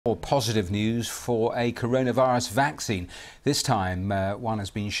More positive news for a coronavirus vaccine. This time, one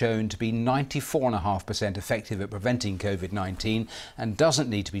has been shown to be 94.5% effective at preventing COVID-19 and doesn't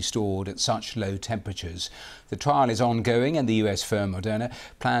need to be stored at such low temperatures. The trial is ongoing and the US firm Moderna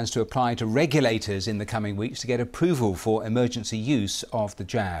plans to apply to regulators in the coming weeks to get approval for emergency use of the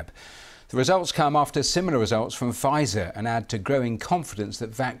jab. The results come after similar results from Pfizer and add to growing confidence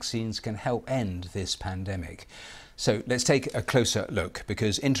that vaccines can help end this pandemic. So let's take a closer look,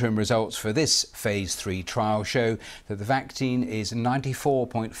 because interim results for this phase 3 trial show that the vaccine is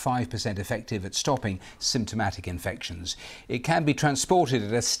 94.5% effective at stopping symptomatic infections. It can be transported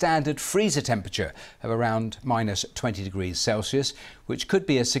at a standard freezer temperature of around -20 degrees Celsius, which could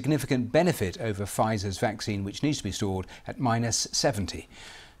be a significant benefit over Pfizer's vaccine, which needs to be stored at -70.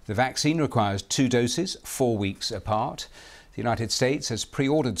 The vaccine requires 2 doses, 4 weeks apart. The United States has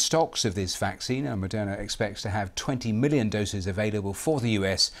pre-ordered stocks of this vaccine, and Moderna expects to have 20 million doses available for the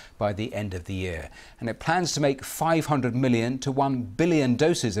US by the end of the year. And it plans to make 500 million to 1 billion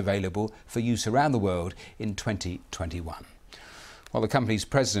doses available for use around the world in 2021. Well, the company's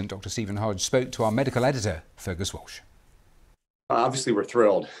president, Dr. Stephen Hodge, spoke to our medical editor, Fergus Walsh. Obviously, we're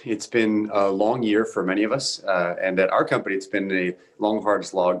thrilled. It's been a long year for many of us, and at our company, it's been a long, hard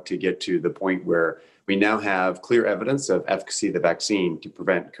slog to get to the point where we now have clear evidence of efficacy of the vaccine to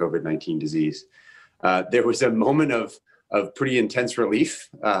prevent COVID-19 disease. There was a moment of pretty intense relief.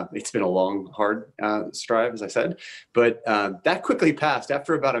 It's been a long, hard strive, as I said, but that quickly passed.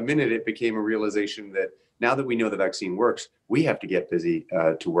 After about a minute, it became a realization that now that we know the vaccine works, we have to get busy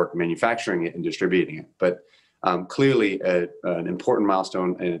to work manufacturing it and distributing it. But clearly an important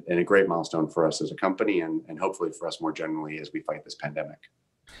milestone and a great milestone for us as a company, and hopefully for us more generally as we fight this pandemic.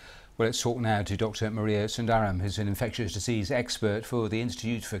 Well, let's talk now to Dr. Maria Sundaram, who's an infectious disease expert for the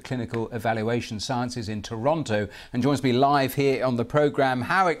Institute for Clinical Evaluation Sciences in Toronto, and joins me live here on the programme.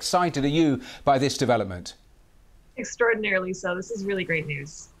 How excited are you by this development? Extraordinarily so. This is really great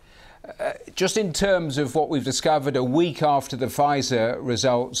news. Just in terms of what we've discovered a week after the Pfizer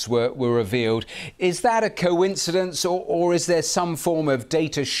results were revealed, is that a coincidence, or is there some form of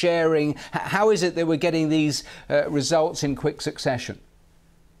data sharing? How is it that we're getting these results in quick succession?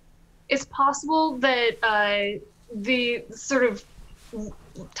 It's possible that the sort of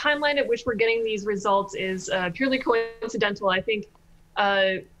timeline at which we're getting these results is purely coincidental. I think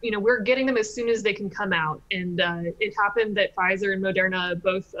we're getting them as soon as they can come out. And it happened that Pfizer and Moderna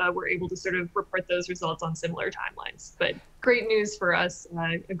both were able to sort of report those results on similar timelines. But great news for us,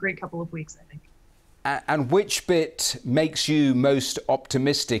 a great couple of weeks, I think. And which bit makes you most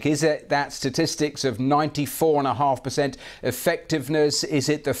optimistic? Is it that statistics of 94.5% effectiveness? Is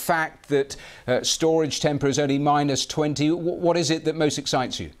it the fact that storage temper is only -20? What is it that most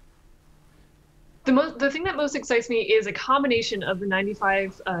excites you? The thing that most excites me is a combination of the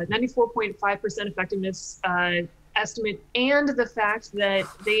 94.5% effectiveness estimate and the fact that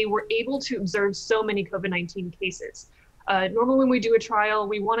they were able to observe so many COVID-19 cases. Normally when we do a trial,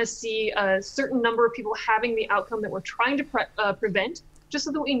 we want to see a certain number of people having the outcome that we're trying to prevent, just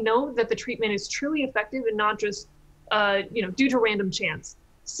so that we know that the treatment is truly effective and not just due to random chance.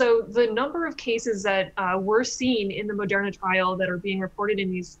 So the number of cases that we're seeing in the Moderna trial that are being reported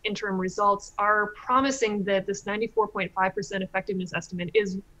in these interim results are promising that this 94.5% effectiveness estimate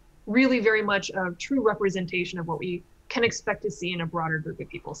is really very much a true representation of what we can expect to see in a broader group of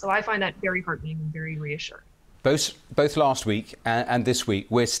people. So I find that very heartening and very reassuring. Both last week and this week,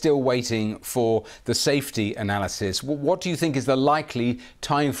 we're still waiting for the safety analysis. What do you think is the likely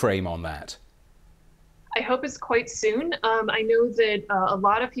time frame on that? I hope it's quite soon. I know that a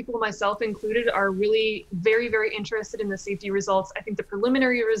lot of people, myself included, are really very, very interested in the safety results. I think the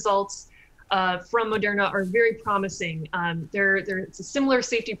preliminary results from Moderna are very promising. It's a similar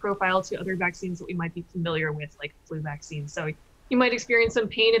safety profile to other vaccines that we might be familiar with, like flu vaccines. So you might experience some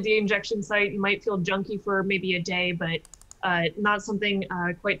pain at the injection site. You might feel junky for maybe a day, but not something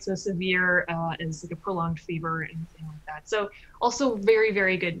quite so severe as like a prolonged fever or anything like that. So also very,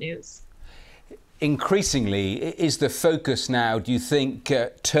 very good news. Increasingly, is the focus now, do you think,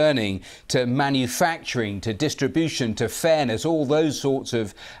 turning to manufacturing, to distribution, to fairness, all those sorts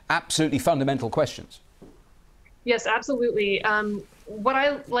of absolutely fundamental questions? Yes, absolutely. What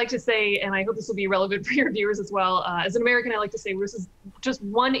I like to say, and I hope this will be relevant for your viewers as well, as an American, I like to say this is just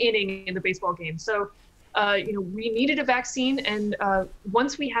one inning in the baseball game. So, we needed a vaccine, and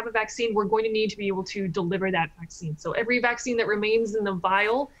once we have a vaccine, we're going to need to be able to deliver that vaccine. So every vaccine that remains in the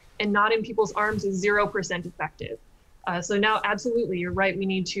vial and not in people's arms is 0% effective. So now, absolutely, you're right. We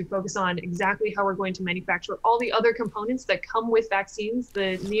need to focus on exactly how we're going to manufacture all the other components that come with vaccines,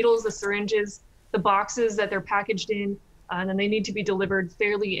 the needles, the syringes, the boxes that they're packaged in, and then they need to be delivered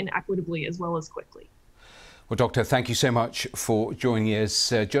fairly and equitably as well as quickly. Well, Doctor, thank you so much for joining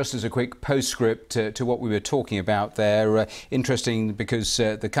us. Just as a quick postscript to what we were talking about there, interesting because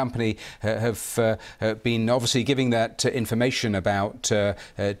the company have been obviously giving that information about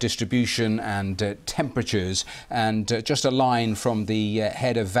distribution and temperatures, and just a line from the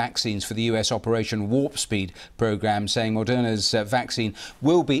head of vaccines for the US Operation Warp Speed program saying Moderna's vaccine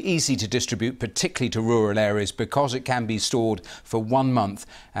will be easy to distribute, particularly to rural areas, because it can be stored for 1 month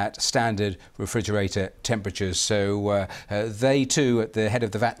at standard refrigerator temperatures. So they too, at the head of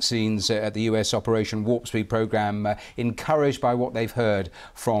the vaccines at the US Operation Warp Speed program, encouraged by what they've heard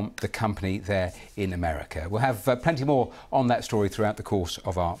from the company there in America. We'll have plenty more on that story throughout the course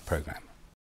of our program.